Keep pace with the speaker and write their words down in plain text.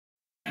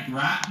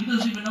right? He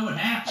doesn't even know what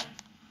happened.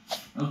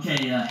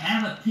 Okay,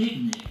 have a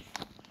picnic.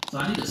 So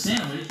I need a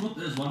sandwich. Whoop,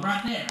 there's one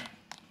right there.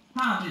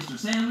 Hi, Mr.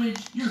 Sandwich.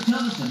 You're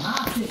coming to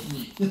my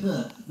picnic.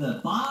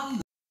 The body.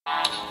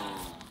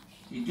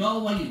 You go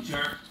away, you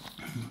jerk.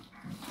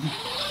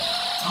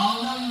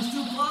 Oh no, he was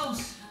too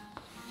close.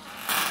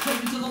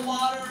 Take me to the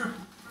water.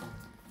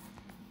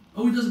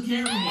 Oh, he doesn't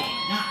care anymore.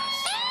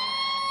 Nice.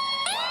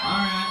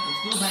 Alright,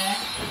 let's go back.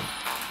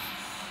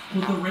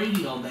 Put the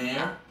radio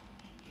there.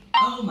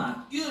 Oh my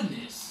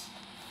goodness.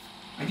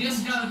 I guess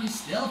it gotta be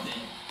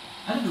stealthy.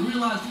 I didn't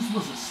realize this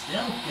was a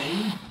stealth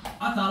game.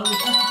 I thought it was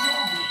just a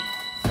control game.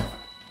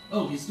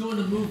 Oh, he's going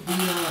to move the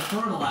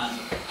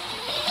fertilizer.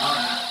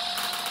 Alright.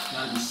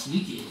 Gotta be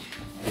sneaky.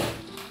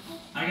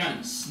 I gotta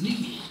be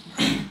sneaky.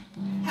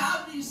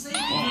 How did he see me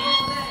from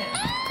over there?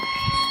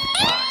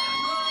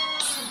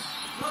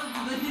 Run to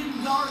the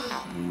hidden garden.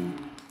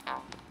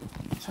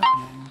 What's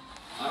happening?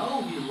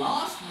 Oh, you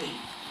lost me.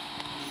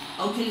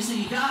 Okay, so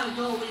you gotta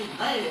go in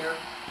there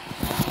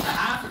to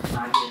Africa, I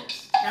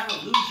guess. Kind of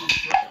lose your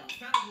trail. It's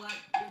kind of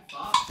like Big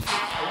Fox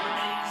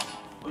Maze,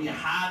 where you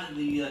hide in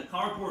the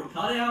cardboard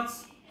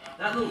cutouts.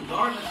 That little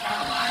garden is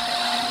kind of like that,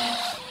 I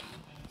guess.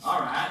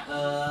 Alright,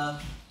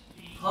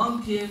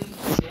 pumpkin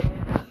jam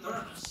and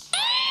thermos.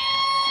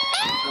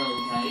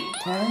 Okay.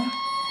 Huh?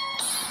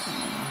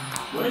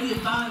 Where do you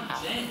find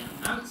jam?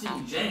 I haven't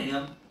seen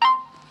jam.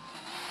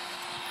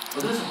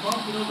 Well, there's a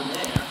pumpkin over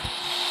there.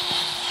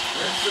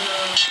 Let's,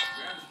 grab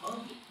this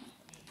pumpkin.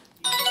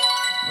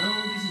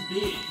 Oh, this is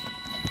big.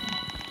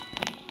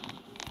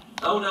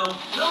 Oh, no. No,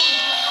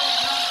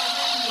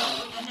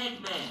 what the heck,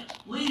 man?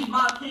 Leave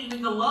my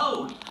picnic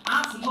alone.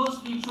 I'm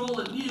supposed to be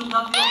trolling you,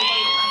 not the other way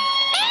around.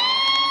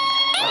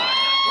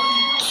 What are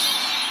you doing?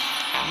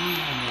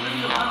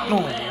 Radio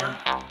over there.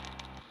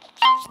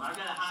 I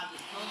gotta hide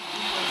this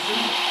pumpkin.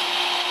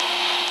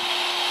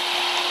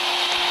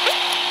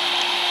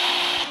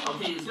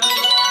 Okay, he's gonna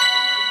go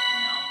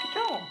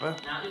back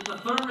now. Now, if the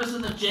thermos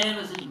and the jam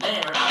is in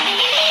there,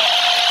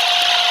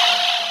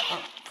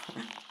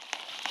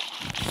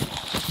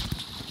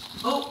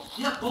 oh,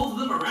 yep, both of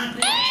them are right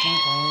there. There's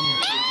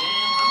the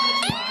jam. I'm gonna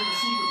take you to the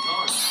secret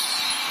garden.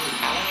 Put it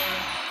there,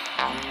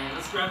 and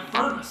let's grab the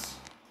thermos.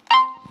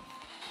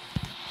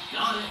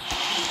 Got it.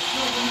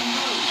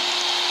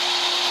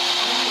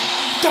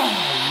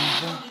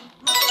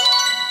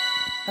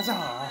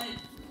 Huzzah!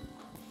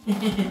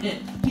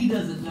 He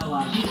doesn't know I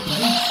did it, but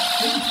he's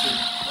stupid.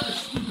 What a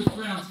stupid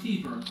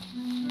groundskeeper.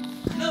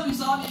 No, he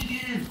saw me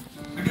again.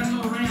 I gotta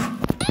go around.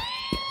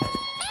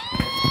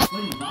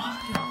 What, you lost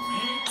me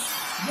already?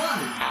 What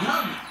a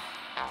dummy.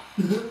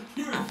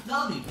 You're a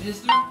dummy,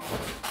 mister. Alright,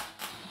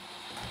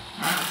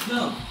 let's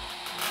go.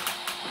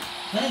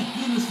 Thank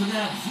goodness for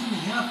that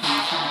zooming out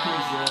feature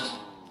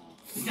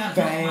because, it got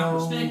my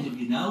perspective,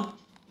 you know?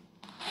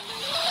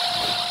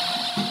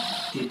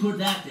 Okay, put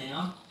that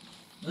down.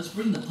 Let's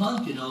bring the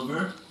pumpkin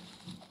over.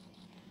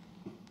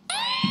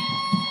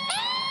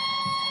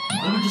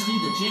 Then we just need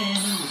the jam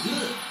and we're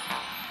good.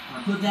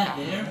 I put that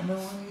there.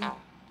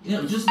 Yeah,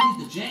 we just need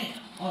the jam.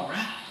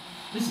 Alright.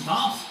 This is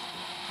awesome.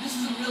 This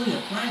isn't really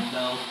a prank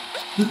though.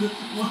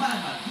 Why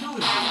am I doing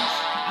this?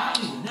 I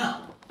don't even know.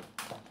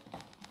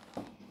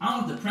 I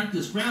don't have to prank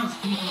this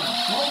groundskeeper and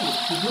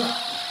troll it.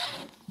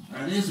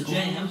 Alright, there's the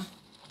jam.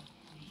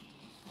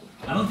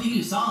 I don't think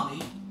he saw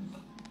me.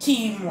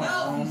 Team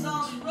No, he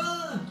saw me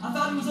run! I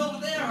thought he was over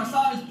there. I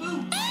saw his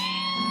boots.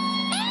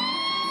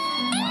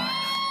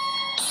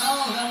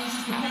 Oh, that was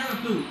just a pair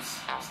of boots.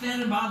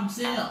 Standing by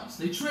themselves.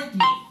 They tricked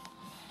me.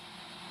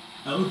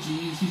 Oh,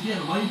 jeez. He's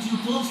getting way too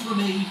close for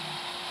me.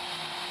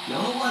 Go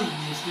away,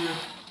 mister.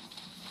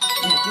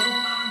 Yeah, go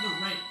find the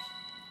rake.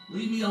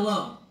 Leave me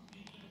alone.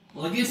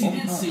 Well, I guess he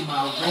did see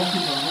my rake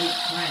in the late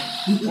prank.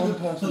 One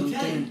person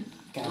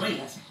okay.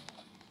 Great.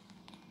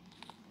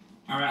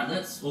 Alright,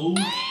 let's... Oh,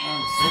 let's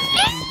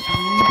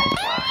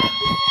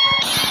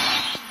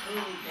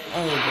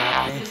Oh,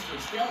 God. this is for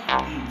stealth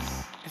use.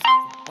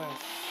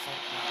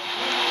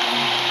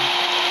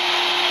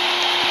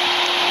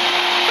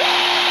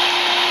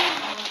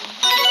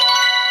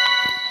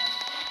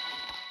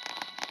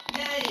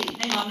 Yay!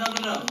 Hang on,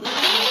 no.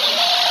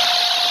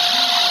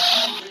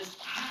 Let's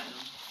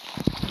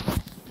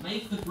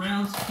make the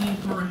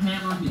groundskeeper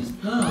hammer his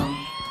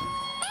thumb.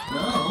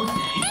 Oh,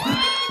 okay.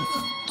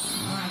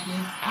 Alright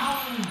then,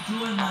 I'll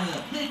enjoy my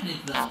picnic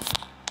though.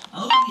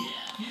 Oh yeah,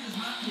 here's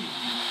my picnic.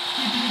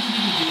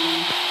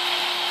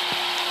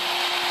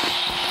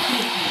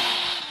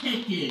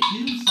 Picnic,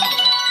 do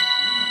something.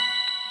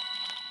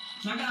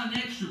 So I got an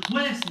extra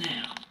quest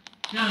now.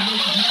 Gotta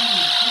make the hammer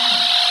his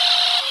thumb.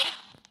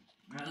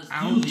 Alright, let's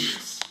do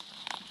this.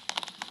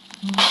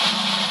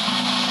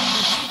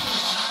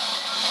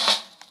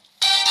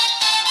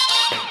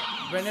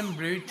 Red and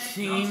blue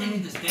team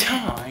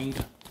tied.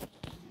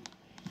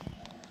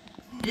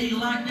 Yeah, you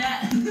like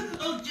that?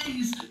 Oh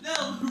jeez, no,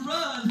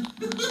 run!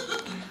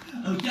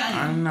 Okay.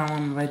 I'm now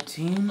on red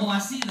team. Oh, I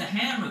see the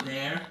hammer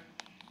there.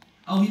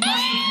 Oh, he must have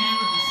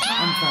hammered the side.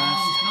 I'm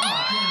fast.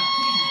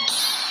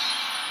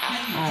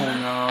 Oh, no, Oh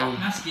no.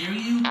 Can I scare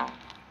you?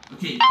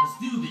 Okay, let's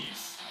do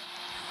this.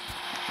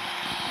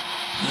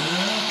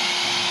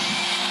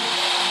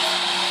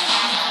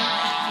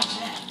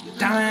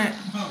 Damn it.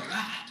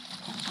 Alright.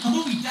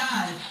 Oh, he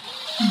died.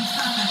 He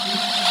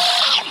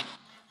died.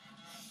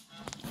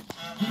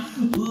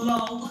 Lol.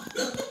 Oh, I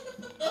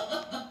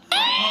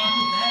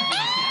feel bad for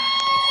this guy.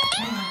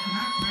 Hang on, can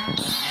I grab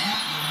the hat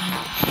when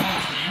he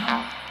falls down?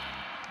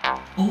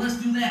 Oh, let's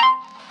do that.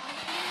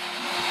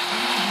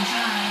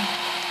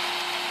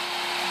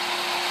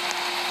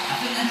 I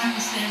think I have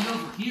to stand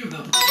over here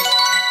though.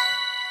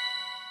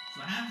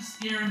 So I have to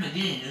scare him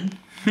again.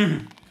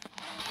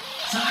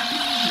 So I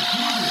couldn't even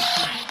do this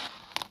prank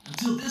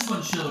until this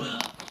one showed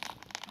up.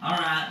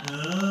 Alright,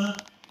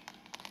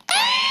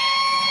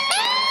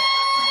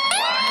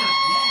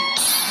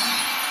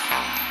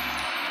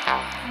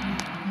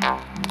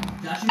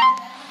 got you?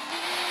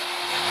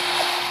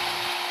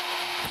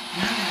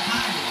 Now I'm gonna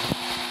hide it.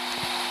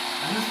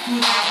 Now let's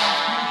put it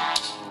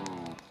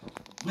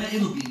where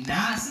it'll be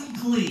nice and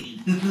clean.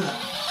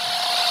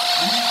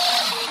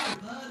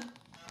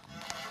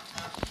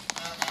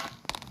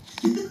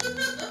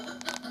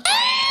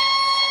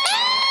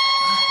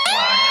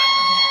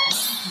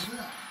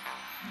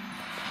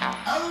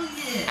 Oh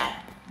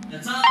yeah!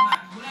 That's all my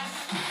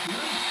quest to do.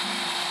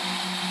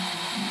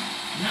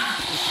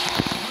 Nice!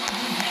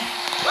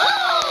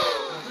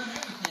 I've done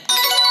everything.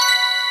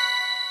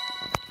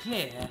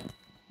 Clear.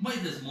 Wait,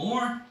 there's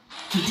more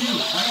to do,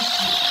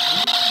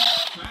 right?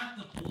 Trap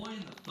the boy in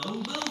the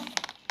phone booth?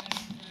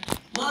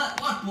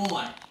 What? What boy?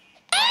 What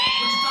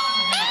you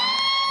talking about?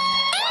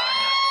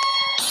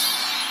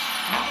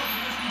 Oh,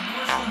 there must be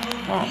more stuff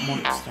over What here.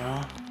 monster?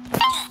 More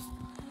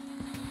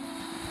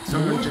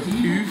Someone just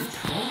people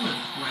oofed. patrolling,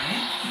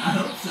 Frank? I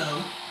hope so.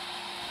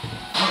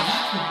 Oh,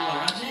 that's the boy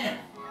right there.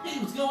 Hey,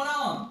 what's going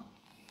on?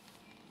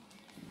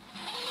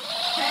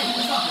 Hey,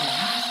 what's up, man?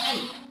 Nice. Hey,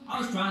 I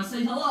was trying to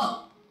say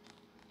hello.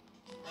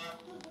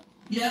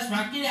 Yeah, that's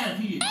right. Get out of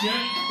here, you jerk.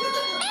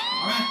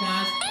 Alright,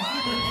 guys. I think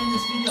I'm going to end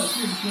this video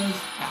here because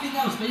I think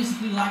that was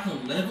basically like a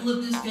level of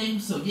this game.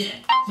 So, yeah.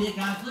 So, yeah,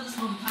 guys, let us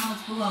know in the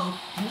comments below.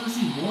 Do you want to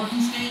see more of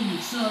this game?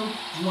 If so,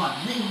 do you want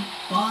me,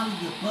 Bonnie,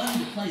 the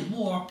Buddy, to play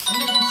more? Or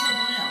maybe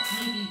someone else.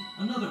 Maybe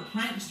another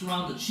prankster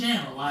on the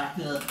channel like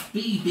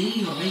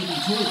BB or maybe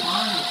Toy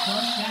Bonnie or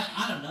Plush Cat.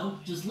 I don't know.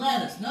 Just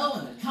let us know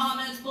in the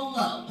comments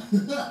below.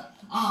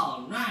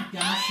 Alright,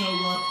 guys. So,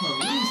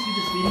 please give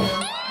this video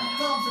a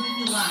thumbs up if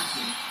you liked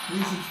it.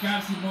 Please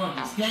subscribe to see more of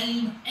this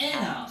game,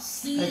 and I'll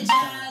see you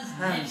guys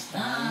next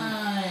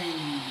time.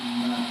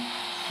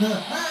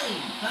 Hey,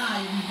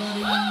 bye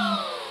everybody.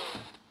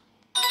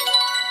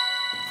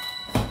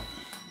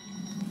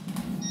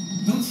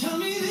 Don't tell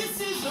me this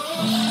is over.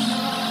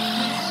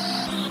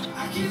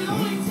 I can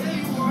only tell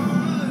you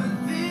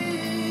one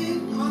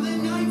thing. On the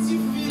nights you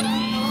feel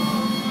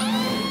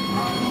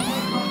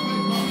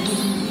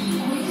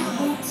Wake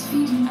up oats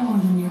feed you more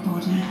than your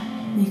body.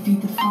 They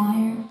feed the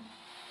fire.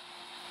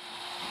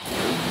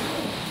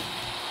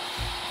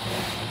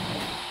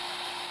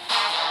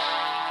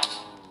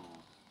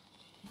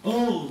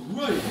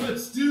 Alright,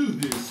 let's do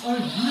this.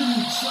 I'm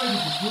really excited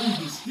to play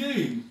this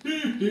game.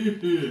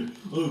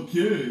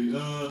 Okay,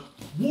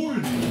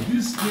 warning,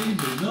 this game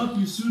may not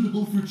be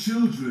suitable for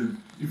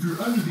children. If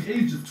you're under the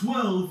age of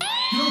 12, go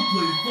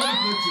play Five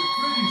Nights at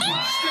Freddy's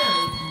instead.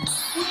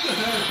 What the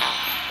heck?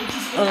 I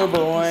just Oh, opened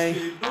boy.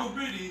 this game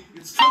already.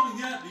 It's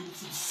coming at me with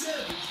some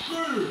savage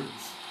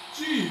birds.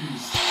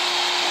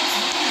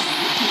 Jeez.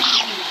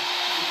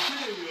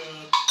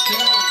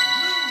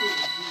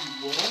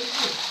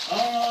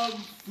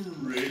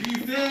 Freddy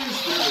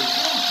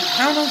Fazbear.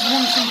 How does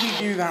one simply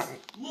do that?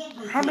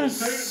 How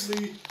does-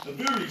 apparently a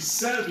very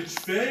savage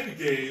fan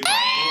game.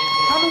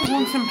 How does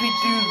one simply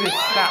do this,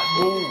 that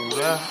wall?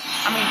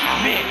 I mean,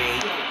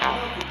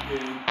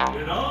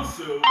 really? And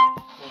also,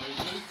 Five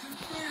Nights at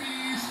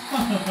Freddy's.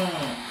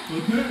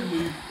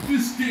 Apparently,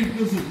 this game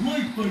doesn't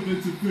like Five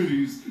Nights at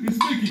Freddy's. It's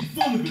making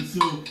fun of it,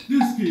 so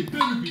this game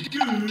better be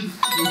good. Okay,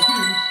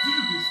 let's do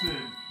this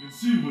then and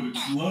see what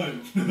it's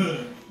like.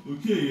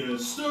 Okay,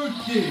 start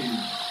game.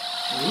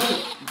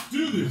 Alright, let's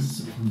do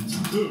this. Once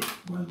upon a time,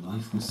 where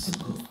life was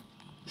simple,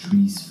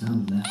 trees fell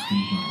left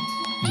and right,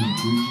 and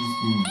bridges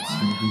born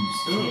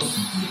sparrows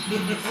constantly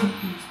against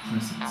Circle's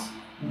presence.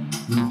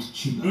 Lived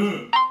Chipper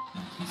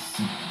and his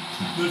son,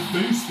 Cloud. That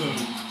face though.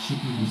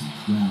 Chipper was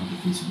proud of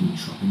his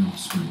wood-chopping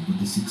offspring, but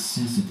the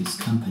success of his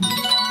company,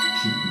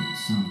 Chipper and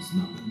Sons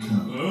Lumber Co.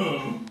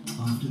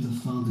 After the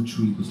father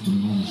tree was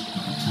demolished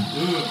by the town,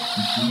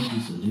 the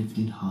brothers lived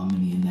in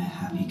harmony in their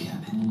happy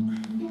cabin.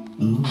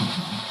 Along the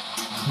way,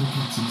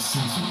 Colcatt's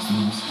successors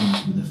lost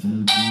days with a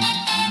fellow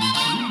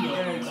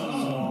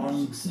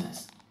breeders success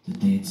that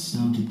they had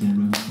started their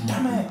own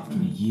family after a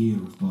year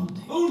of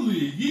bonding. Only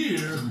a year?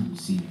 Time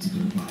seemed to go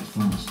by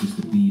fast as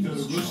the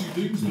beavers Kind of rushy chopped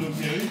things, but wood.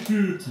 okay.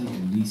 Tate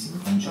and Lisa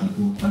eventually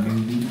bought the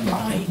baby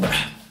Mike.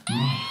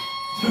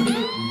 When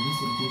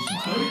this addition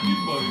to the Thank you,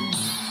 Mike.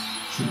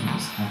 Chipper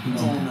was happy to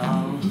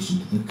have an addition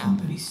to the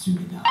company soon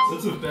enough.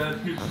 That's a bad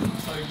picture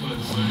of Tyke, by the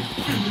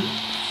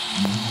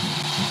way.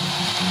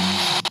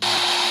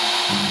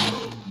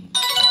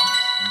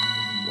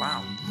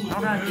 How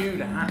do I do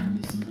that?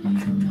 Missing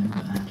Beaver member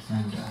and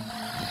founder.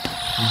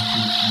 After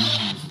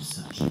years of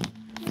such,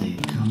 they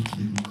had come to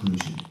the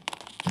conclusion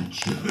that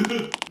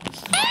Chipper was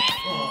gone.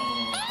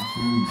 The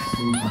family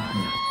still had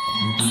hope,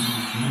 and did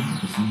not want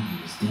to presume he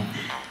was dead.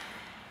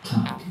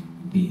 Tyke,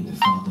 being the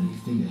fatherly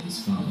figure his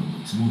father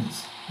once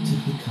was,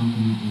 took the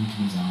company into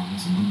his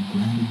arms and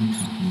rebranded the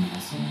company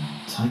as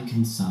Tyke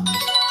 & Sons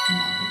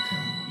Lumber Co.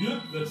 Yep,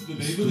 that's the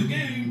name of the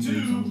game, Into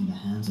too. the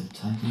hands of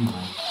Tyke and Mike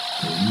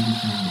to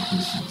redefine the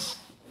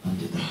business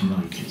under the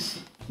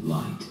brightest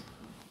light.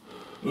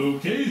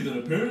 Okay, then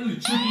apparently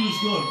Chipper has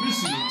gone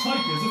missing and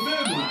Tyke has a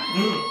family.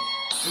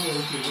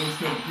 Okay, that was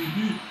kind of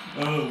creepy.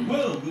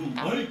 Well, little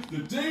Mike, the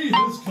day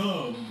has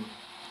come.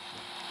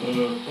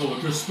 I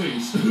pressed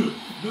space.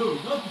 No,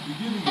 not the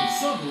beginning of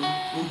summer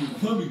or your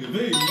coming of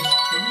age,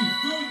 but me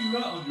throwing you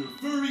out on your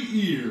furry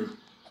ear.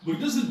 Wait,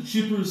 doesn't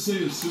Chipper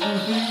say a similar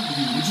thing in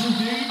the original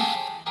game?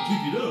 I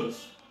think he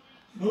does.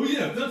 Oh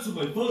yeah, that's what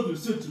my father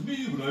said to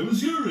me when I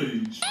was your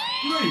age.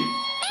 Great!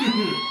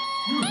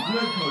 Your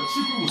grandpa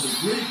Chipper was a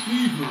great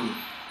beaver.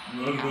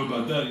 Well, I don't know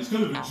about that, he's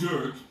kind of a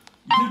jerk.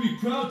 You can be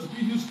proud to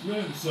be his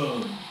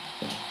grandson.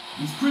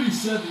 It's pretty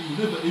sad that you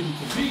were never able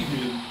to meet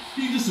him.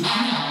 He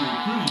disappeared when you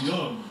were pretty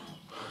young.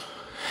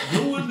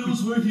 No one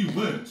knows where he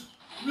went.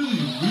 Really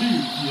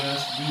weird, if you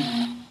ask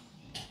me.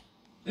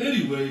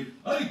 Anyway,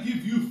 I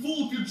give you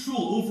full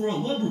control over our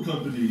lumber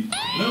company,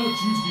 and I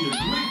want you to be a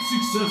great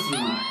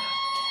successor.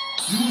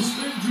 You will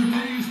spend your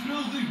days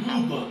building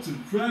robots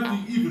and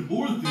crafting even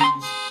more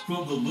things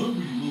from the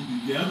lumber you will be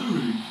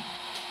gathering.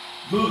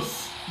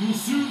 Thus, you'll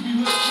soon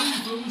be let free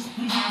from this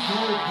prison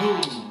called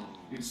home.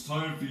 It's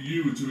time for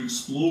you to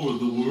explore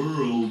the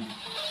world.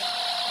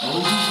 I'll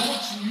be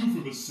watching you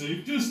from a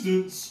safe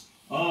distance.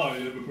 I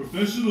am a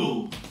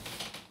professional.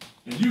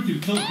 And you can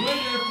come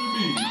right after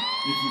me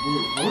if you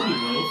work hard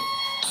enough.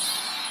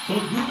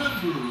 But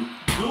remember,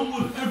 no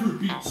one ever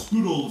beats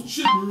good old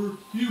Chipper.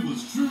 He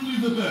was truly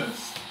the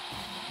best.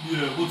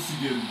 Yeah, once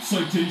again,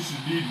 citation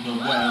needed on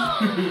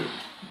that.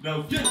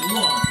 Now get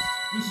lost.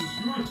 This is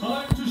your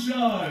time to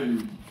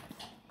shine.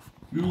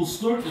 We will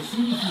start as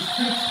soon as this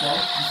text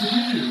box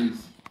disappears.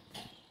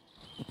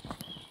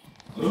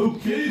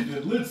 Okay,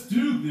 then let's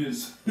do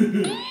this.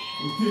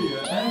 Okay,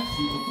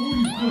 actually, before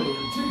you go,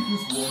 take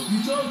this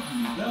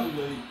walkie-talkie. That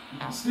way, you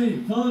can stay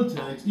in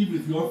contact even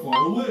if you are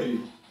far away.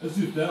 As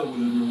if that would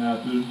ever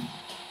happen.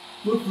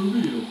 But for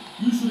real,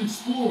 you should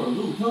explore our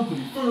little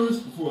company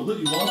first before I let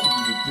you off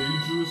into the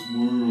dangerous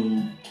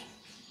world.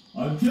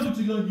 I'm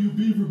counting on you,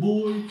 Beaver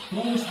Boy.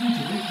 Promise me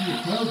to make me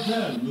a proud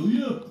dad, will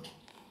ya?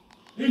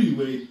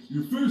 Anyway,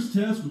 your first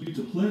task will be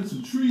to plant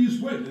some trees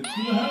right next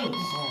to the house.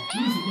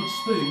 There isn't much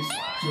space,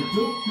 so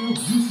don't build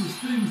useless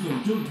things that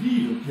you don't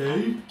need,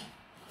 okay?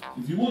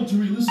 If you want to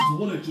re-listen to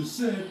what I just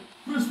said,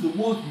 press the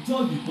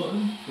walkie-talkie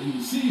button, and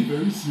you'll see you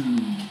very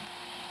soon.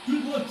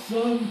 Good luck,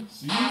 son.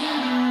 See you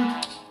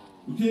later.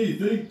 Okay,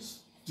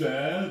 thanks,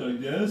 Dad, I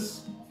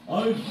guess.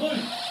 I'm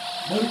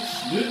Mike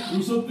Schmidt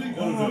or something? I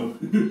don't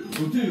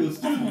know. Okay, let's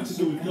do this.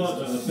 So we've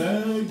got a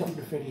bag.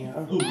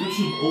 Oh, we got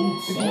some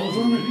old saws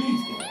already.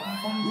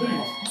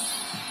 Great.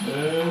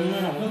 And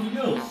nothing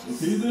else.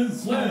 Okay then,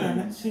 plan.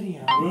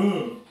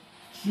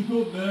 Ship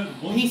up man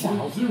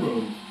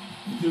 1.0.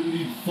 Okay, we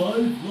need 5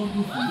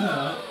 lumber for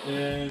that.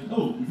 And,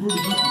 oh, we've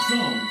already got the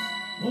saws.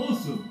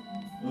 Awesome.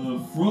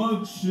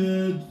 Frog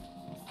shed.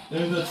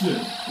 And that's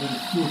it. And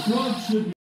for frog shed,